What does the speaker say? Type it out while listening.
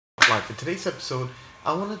Why. For today's episode,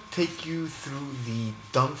 I want to take you through the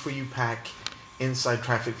done for you pack inside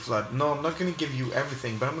Traffic Flood. No, I'm not going to give you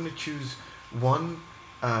everything, but I'm going to choose one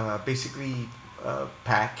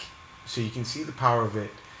pack so you can see the power of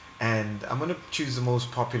it, and I'm going to choose the most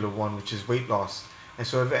popular one, which is weight loss. And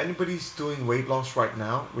so if anybody's doing weight loss right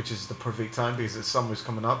now, which is the perfect time because the summer's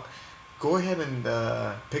coming up, go ahead and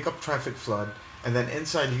pick up Traffic Flood, and then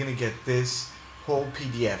inside you're going to get this whole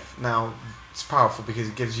PDF. Now it's powerful because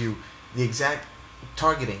it gives you the exact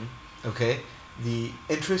targeting, okay, the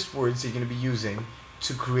interest words you're going to be using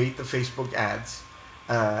to create the Facebook ads,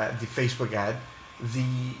 the Facebook ad,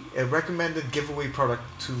 the recommended giveaway product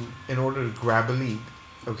in order to grab a lead,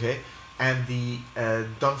 okay, and the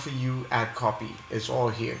done for you ad copy is all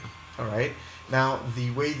here. All right. Now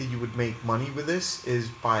the way that you would make money with this is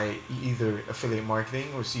by either affiliate marketing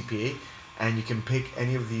or CPA, and you can pick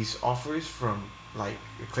any of these offers from like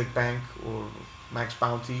ClickBank or Max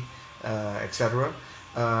Bounty, etc.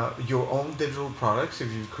 Your own digital products.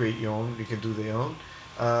 If you create your own, you can do their own.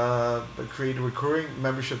 But create a recurring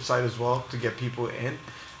membership site as well to get people in.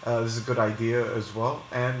 This is a good idea as well.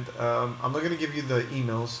 And I'm not going to give you the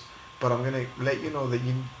emails, but I'm going to let you know that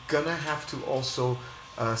you're going to have to also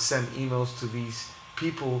send emails to these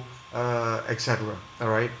people, etc. All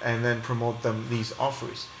right, and then promote them these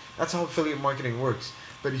offers. That's how affiliate marketing works.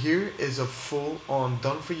 But here is a full-on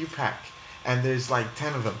done-for-you pack, and there's like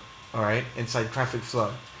 10 of them. All right, inside Traffic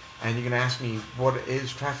Flood. And you're gonna ask me, what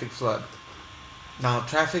is Traffic Flood? Now,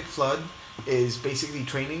 Traffic Flood is basically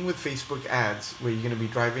training with Facebook ads, where you're gonna be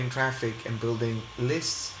driving traffic and building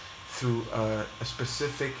lists through a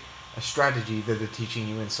specific strategy that they're teaching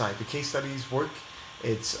you inside. The case studies work.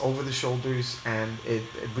 It's over the shoulders, and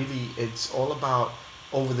it's all about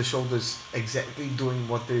over the shoulders exactly doing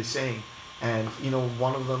what they're saying. And you know,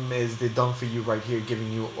 one of them is the done for you right here,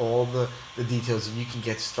 giving you all the details, and you can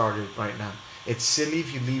get started right now. It's silly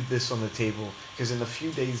if you leave this on the table, because in a few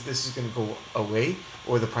days this is going to go away,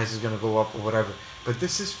 or the price is going to go up, or whatever. But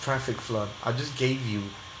this is Traffic Flood. I just gave you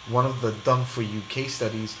one of the done for you case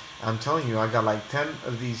studies. I'm telling you, I got like 10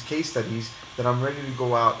 of these case studies that I'm ready to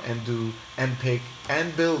go out and do and pick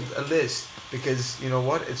and build a list, because you know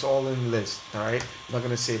what, it's all in the list. All right, I'm not going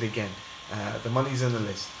to say it again. The money's in the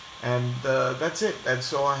list. And that's it.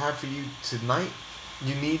 That's all I have for you tonight.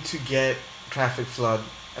 You need to get Traffic Flood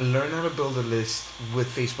and learn how to build a list with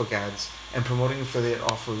Facebook ads and promoting affiliate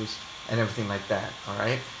offers and everything like that. All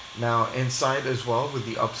right. Now inside as well with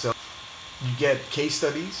the upsell, you get case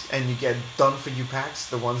studies and you get done for you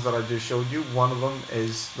packs. The ones that I just showed you. One of them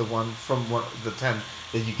is the one from the 10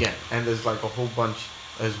 that you get, and there's like a whole bunch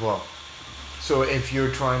as well. So if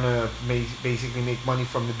you're trying to basically make money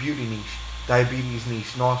from the beauty niche, diabetes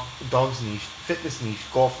niche, dogs niche, fitness niche,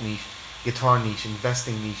 golf niche, guitar niche,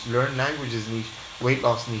 investing niche, learn languages niche, weight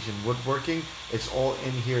loss niche, and woodworking, it's all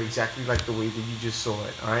in here exactly like the way that you just saw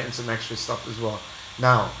it. All right, and some extra stuff as well.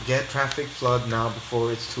 Now get Traffic Flood now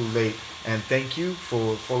before it's too late. And thank you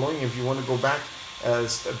for following. If you want to go back,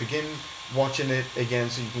 begin watching it again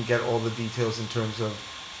so you can get all the details in terms of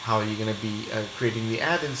how you're going to be creating the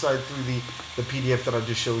ad inside through the PDF that I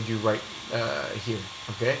just showed you right here.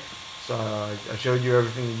 Okay. So I showed you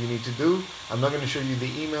everything that you need to do. I'm not going to show you the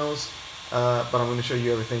emails, but I'm going to show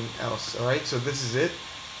you everything else. All right, so this is it.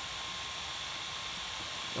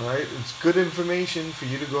 All right, it's good information for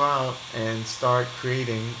you to go out and start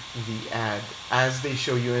creating the ad as they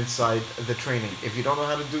show you inside the training. If you don't know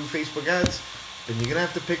how to do Facebook ads, then you're going to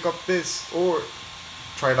have to pick up this or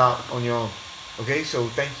try it out on your own. Okay, so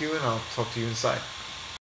thank you, and I'll talk to you inside.